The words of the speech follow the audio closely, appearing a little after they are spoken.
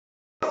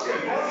Once you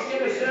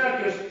get a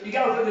circus, you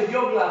go for the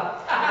juggler.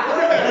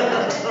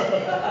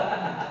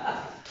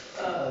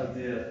 Oh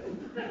dear.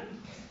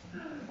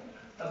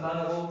 A man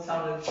of all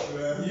talents.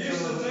 You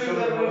used to do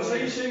level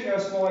teaching,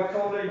 as my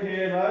colleague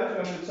here knows,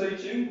 when we're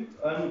teaching,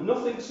 and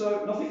nothing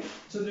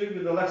to do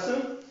with the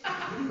lesson.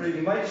 We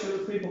make sure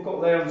that people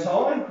got there on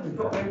time, they've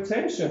got their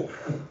attention.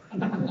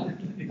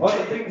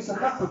 Other things to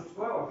happen as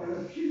well in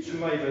the future,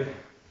 maybe.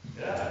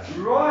 Yeah.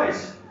 Right.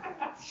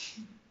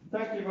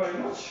 Thank you very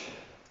much.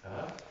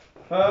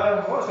 I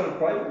was going to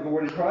pray, but we've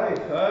already prayed.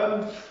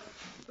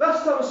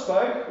 Last time I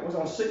spoke was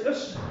on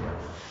sickness,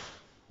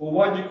 or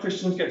why do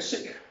Christians get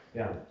sick?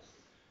 Yeah.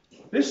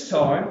 This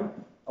time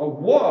I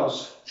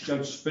was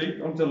going to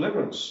speak on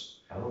deliverance,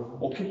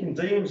 or kicking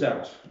demons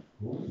out,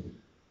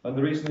 and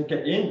the reason they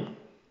get in,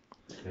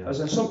 as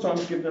they're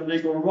sometimes given a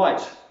legal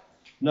right,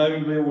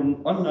 knowingly or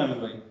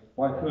unknowingly,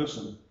 by a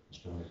person.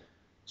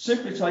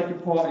 Simply taking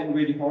part in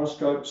reading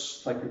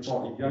horoscopes, taking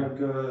part in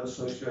yoga,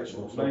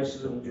 association with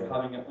Masons, or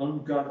having an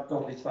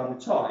ungodly family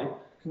tie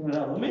can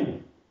allow them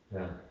in.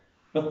 Yeah.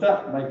 But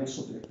that may be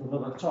something for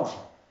another time.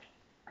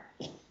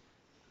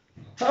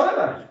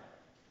 However,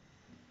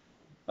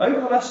 over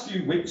the last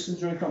few weeks and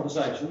during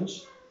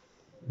conversations,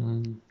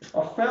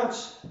 I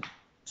felt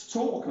to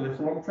talk a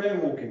little on prayer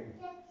walking.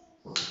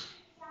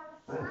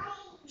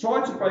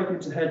 Tried to break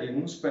into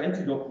headings, but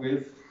ended up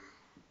with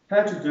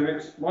how to do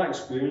it, my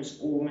experience,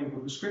 all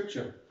mingled with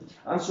scripture.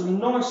 And some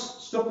nice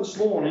stuff this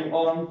morning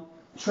on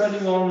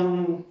treading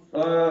on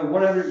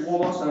whatever it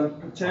was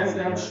and tearing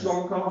down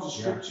strongholds, the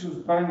scriptures,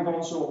 banging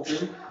on sort of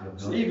thing.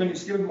 So even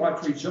it's given my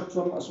preach up,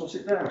 so I might as well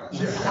sit down.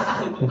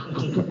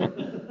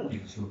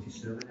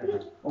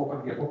 Oh, I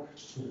can get one.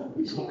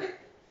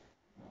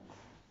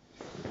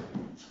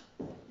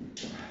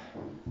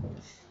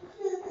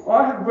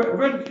 I have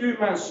read a few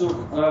amounts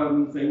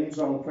of things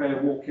on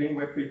prayer walking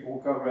where people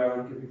go around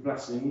and give you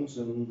blessings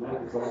and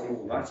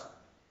all that.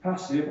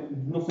 Passive,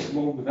 nothing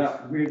wrong with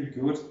that, really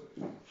good.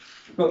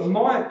 But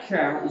my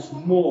account is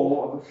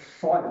more of a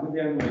fight with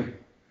the enemy,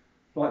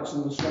 like some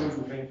of the songs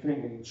we've been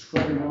thinking,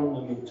 treading on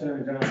them and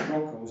tearing down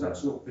strongholds, that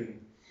sort of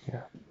thing.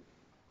 Yeah.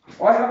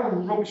 I have a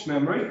rubbish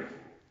memory,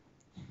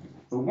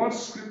 but one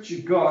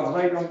scripture God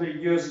laid on me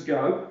years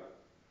ago,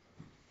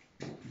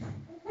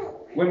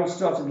 when I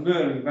started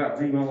learning about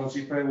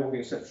demonology, prayer walking,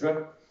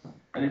 etc.,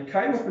 and it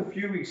came up a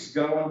few weeks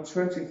ago on the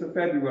 20th of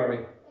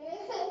February.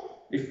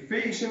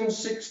 Ephesians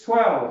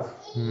 6:12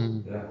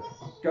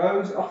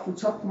 goes off the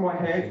top of my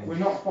head. We're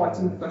not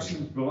fighting flesh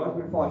and blood,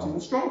 we're fighting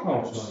the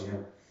strongholds.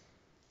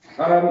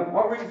 I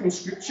read from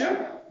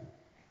Scripture.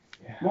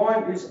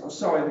 Mine is,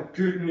 the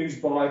Good News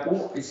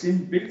Bible. It's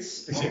in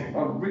bits.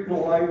 I've written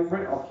all over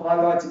it. I've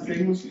highlighted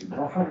things.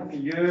 I've had it for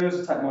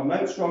years. I take my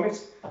notes from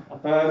it.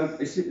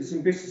 It's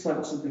in bits. It's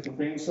lots of different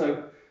things.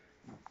 So,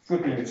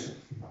 good news.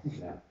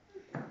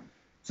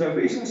 So,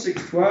 Ephesians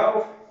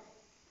 6:12.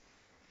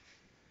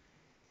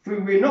 For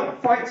we're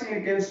not fighting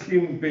against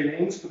human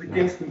beings, but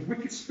against the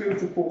wicked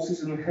spiritual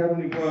forces in the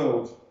heavenly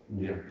world.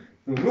 Yeah.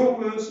 The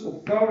rulers,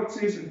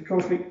 authorities, and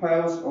cosmic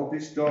powers of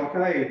this dark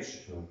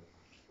age. Sure.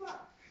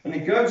 And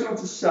he goes on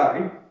to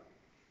say,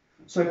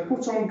 so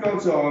put on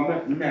God's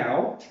armour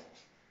now,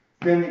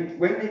 then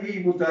when the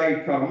evil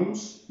day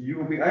comes, you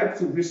will be able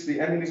to resist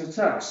the enemy's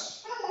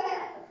attacks.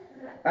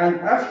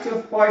 And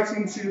after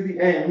fighting to the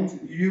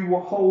end, you will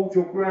hold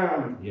your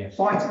ground. Yes.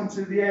 Fighting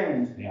to the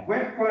end. Yeah.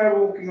 When prayer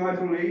walking, I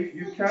believe,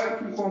 you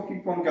can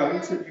keep on going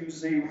until you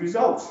see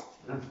results.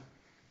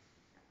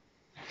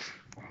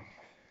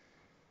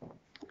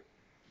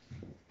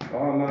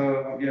 I'm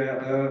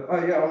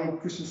a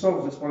Christian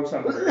soldier, I suppose.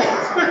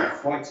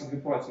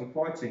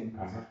 Fighting.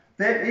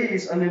 There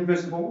is an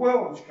invisible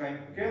world which came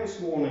up again this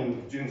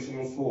morning during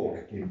someone's talk.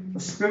 A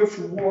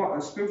spiritual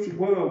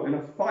world in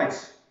a fight.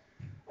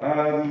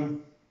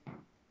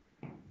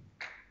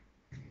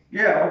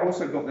 I've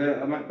also got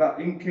there about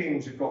in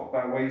Kings. You've got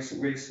about where you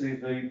see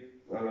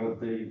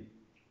the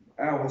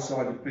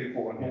owl-sided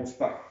people on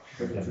horseback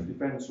to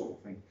defend, sort of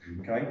thing.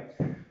 Okay.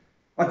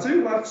 I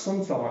do laugh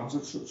sometimes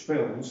at such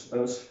films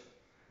as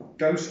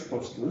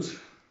Ghostbusters,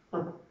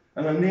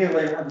 and I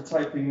nearly had a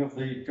taping of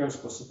the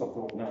Ghostbusters, but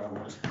thought no, I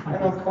won't.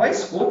 And on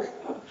Facebook,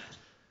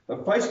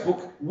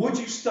 would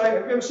you stay?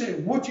 Have you ever seen it?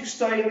 Would you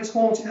stay in this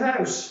haunted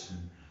house?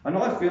 And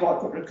I feel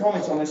like putting a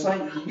comment on there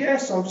saying,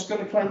 yes, I'm just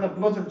going to claim the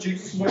blood of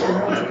Jesus and whatever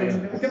haunted things are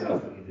going to get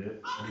them.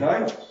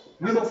 Okay,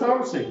 with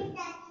authority.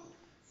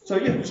 So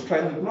just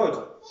claim the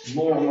blood.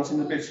 More on that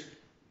in a bit.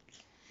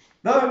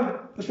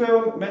 Though the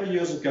film many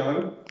years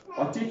ago,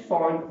 I did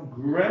find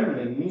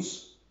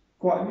Gremlins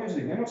quite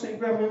amusing. Anyone seen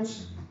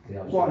Gremlins?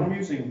 Yeah, quite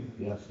amusing.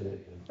 Yeah,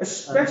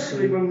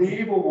 especially when the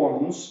evil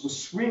ones were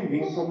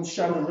swinging from the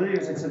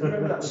chandeliers. I said,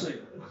 remember that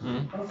scene?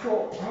 And I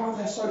thought,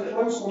 they're so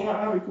close on that.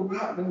 How we could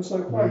act them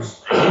so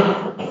close.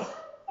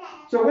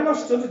 So when I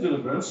studied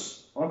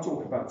deliverance, I'm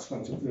talking about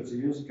 20 or 30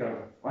 years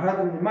ago, I had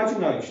an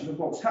imagination of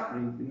what was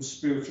happening in the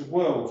spiritual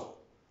world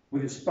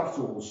with its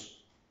battles.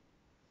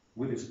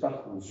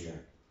 Yeah.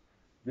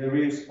 There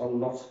is a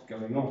lot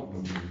going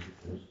on.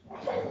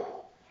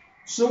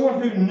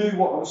 Someone who knew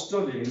what I was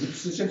studying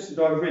suggested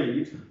I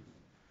read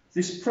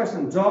This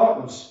Present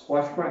Darkness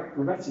by Frank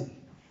Peretti.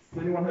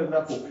 Has anyone heard of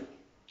that book?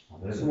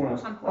 Someone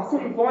else. I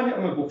couldn't find it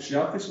on my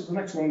bookshelf. This was the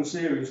next one in the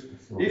series.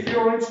 If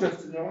you're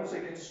interested, and I want to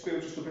get into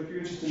spiritual stuff, if you're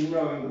interested in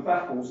knowing the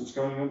battles that's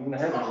going on in the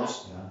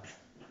heavens,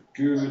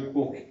 good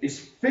book. It's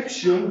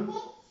fiction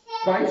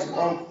based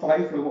on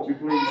faith and what we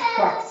believe is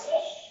fact.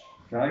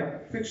 Okay?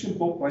 Fiction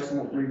book based on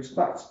what we believe is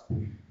fact.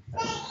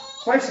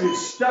 Basically, it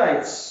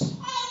states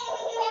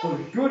that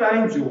the good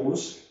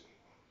angels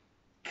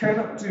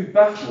cannot do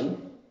battle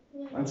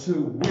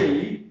until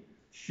we,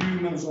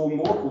 humans or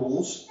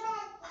mortals,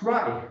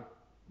 pray.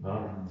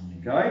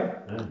 Okay?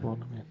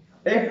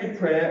 Every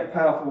prayer a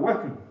powerful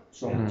weapon.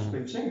 Songs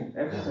been singing.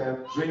 Every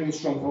prayer bringing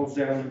strongholds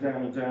down and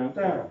down and down and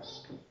down.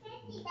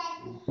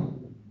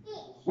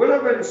 When I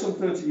read it some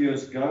 30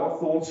 years ago, I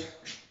thought,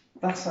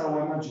 that's how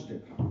I imagined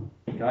it.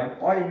 Okay?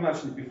 I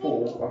imagined it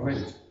before I read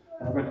it.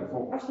 And I read it and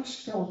thought, that's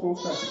just how I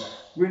thought about it.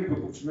 Really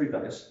good book to read,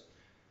 that is.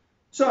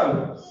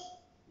 So,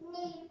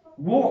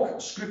 walk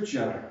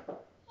Scripture.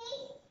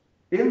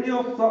 In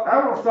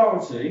our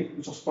authority,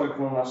 which I spoke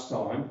on last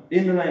time,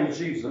 in the name of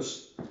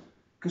Jesus,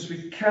 because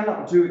we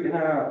cannot do it in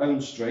our own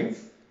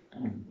strength,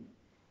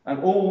 and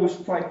always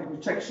pray for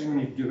protection when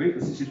you do it,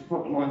 because this is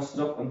frontline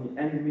stuff and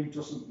the enemy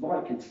doesn't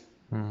like it.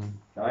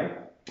 Okay?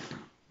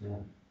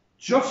 Yeah.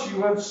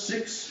 Joshua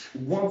 6,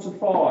 1 to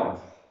 5.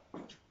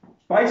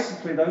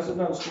 Basically, those that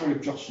know the story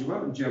of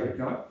Joshua and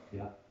Jericho,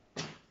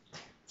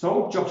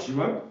 told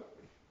Joshua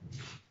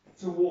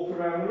to walk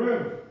around the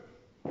room.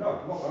 No,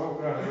 not walk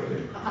around the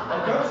room.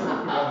 I don't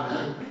walk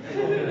around the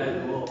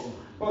room.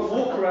 But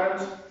walk around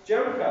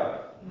Jericho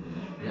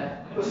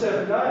for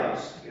 7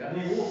 days.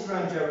 And he walked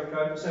around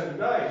Jericho for 7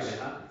 days.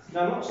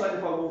 Now, I'm not saying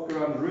if I walk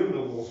around the room,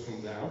 the walls come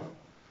down.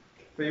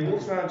 But he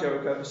walked around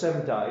Jericho for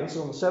 7 days.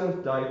 On the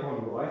 7th day, if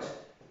I'm right,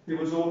 he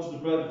was ordered to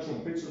blow the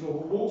trumpets, and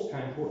all the walls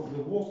came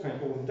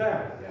falling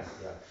down.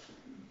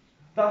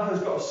 That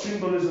has got a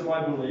symbolism,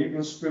 I believe, in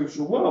the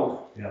spiritual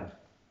world.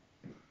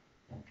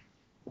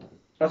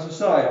 As I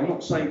say, I'm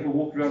not saying we'll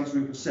walk around this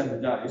room for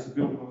 7 days to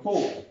build up a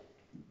fort.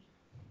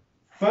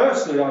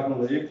 Firstly, I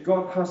believe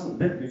God hasn't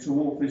led me to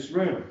walk this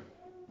room.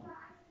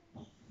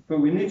 But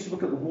we need to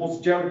look at the walls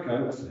of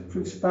Jericho as the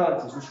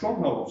principalities and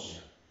strongholds.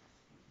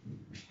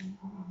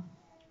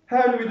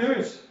 How do we do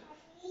it?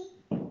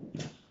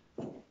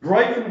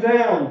 Break them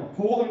down,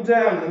 pull them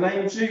down in the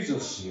name of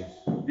Jesus.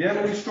 The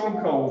enemy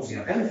strongholds,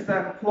 anything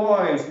that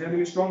applies, the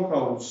enemy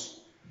strongholds.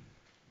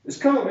 It's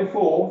come up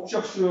before,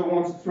 Joshua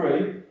 1 to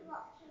 3.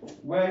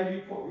 Where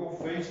you put your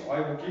feet, I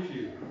will give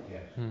you.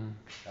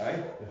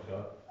 Okay?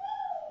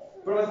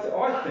 But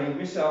I think,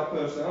 myself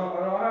personally,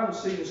 and I haven't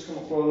seen this come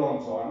up for a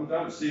long time, I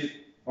don't see it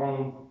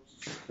on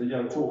the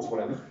talks or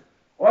whatever.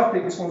 I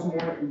think this one's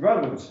more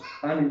relevant.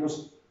 And it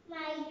was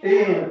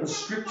in the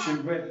scripture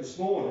read this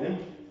morning,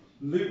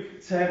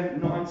 Luke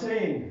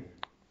 10:19.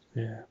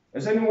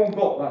 Has anyone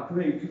got that?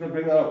 Can I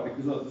bring that up?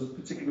 Because there's a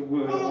particular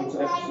word I want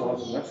to emphasise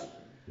on that.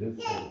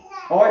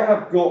 I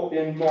have got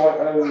in my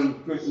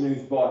own Good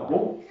News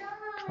Bible,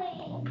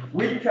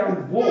 we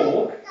can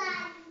walk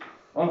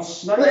on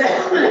snakes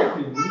and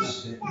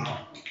scorpions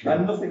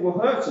and nothing will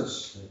hurt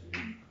us.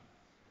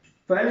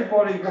 For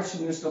anybody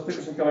watching this, I think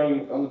it's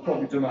going on the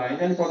public domain,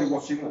 anybody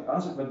watching that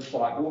hasn't read the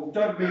Bible,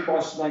 don't mean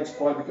by snakes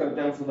by we go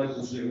down to the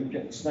local zoo and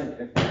get the snake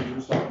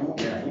and start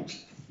walking around.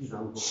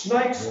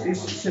 Snakes is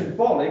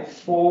symbolic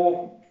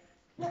for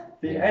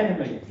the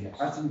enemy,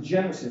 as in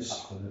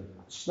Genesis.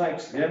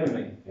 Snakes, the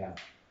enemy.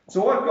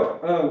 So I've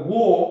got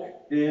walk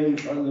in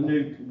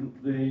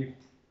the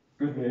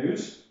Good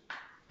News.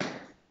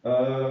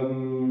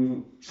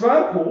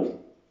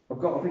 Trample, I've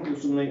got, I think it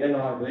was from the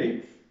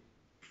NIV.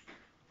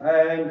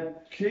 And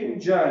King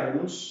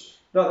James,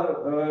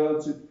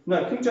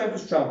 King James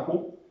was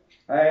trample,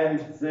 and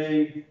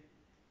the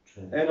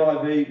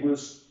NIV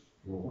was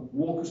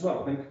walk as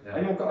well, I think.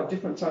 Anyone got a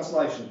different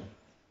translation?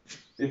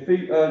 If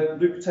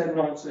Luke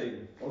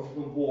 10:19, other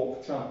than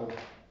walk, trample.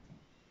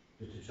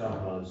 Just to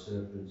trample on the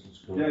serpents and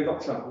scorpions. Yeah, you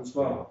got trample as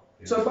well.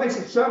 So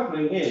basically,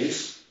 trampling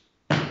is,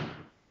 as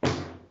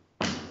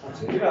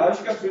you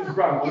go through the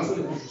brambles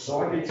and the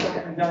countryside, you're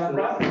trampling down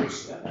the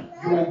brambles.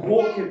 You're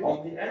walking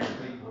on the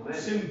enemy,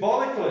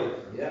 symbolically.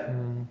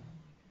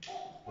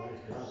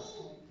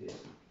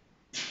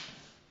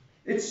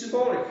 It's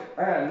symbolic,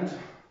 and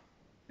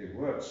it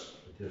works.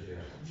 It does,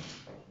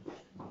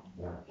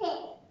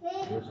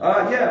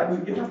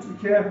 You have to be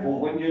careful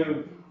when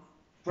you're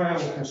prayer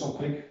walking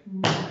something.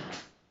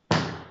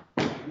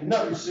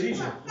 Nobody sees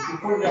you. If you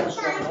put it down the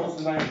strongholds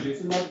and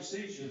languages, and nobody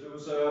sees you. There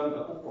was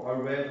a book that I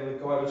read, and the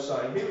guy was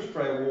saying he was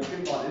prayer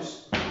walking like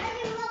this,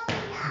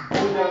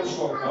 pulling down the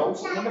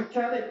strongholds, and the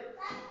mechanic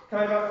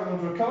came out from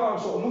under a car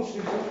and sort of looked at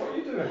him and said, "What are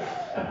you doing?"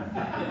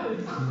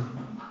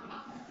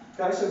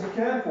 Okay, so be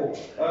careful.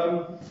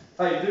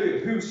 How you do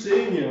it, who's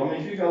seeing you? I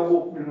mean, if you go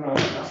walking around,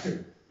 that's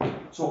the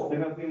sort of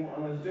thing I've been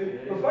wanting to do.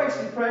 But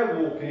basically, prayer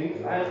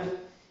walking, and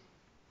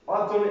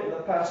I've done it in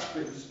the past,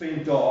 but it's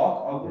been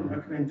dark. I wouldn't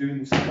recommend doing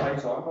this in the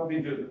daytime. I've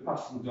been doing it in the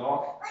past in the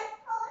dark.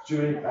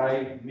 during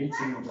a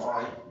meeting that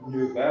I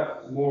knew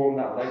about. More on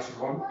that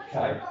later on.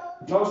 Okay.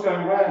 As I was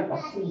going around,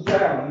 I pulled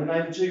down in the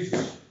name of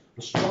Jesus.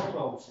 The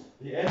strongholds,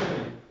 the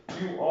enemy,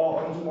 you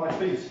are under my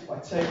feet. I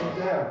tear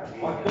you down.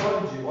 I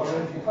guide you. I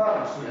render you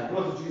fast with the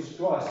blood of Jesus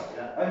Christ.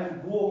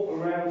 And walk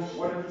around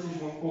whatever it is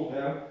you want to walk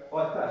down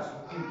like that.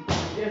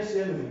 Against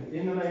the enemy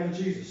in the name of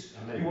Jesus.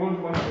 You are under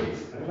my feet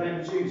in the name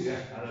of Jesus.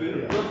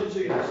 Through the blood of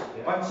Jesus.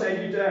 I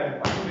tear you down.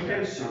 I come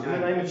against you in the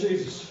name of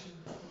Jesus.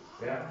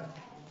 Yeah.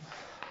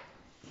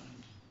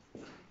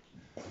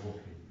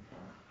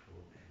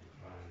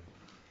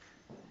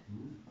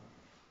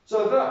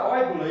 So that,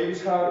 I believe,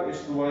 is how it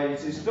is the way it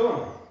is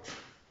done.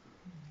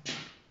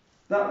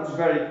 That was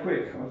very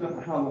quick. I don't know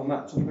how long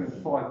that took, maybe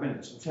 5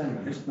 minutes or 10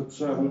 minutes, but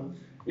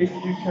if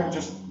you can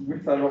just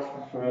whip that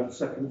off for a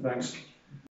second, thanks.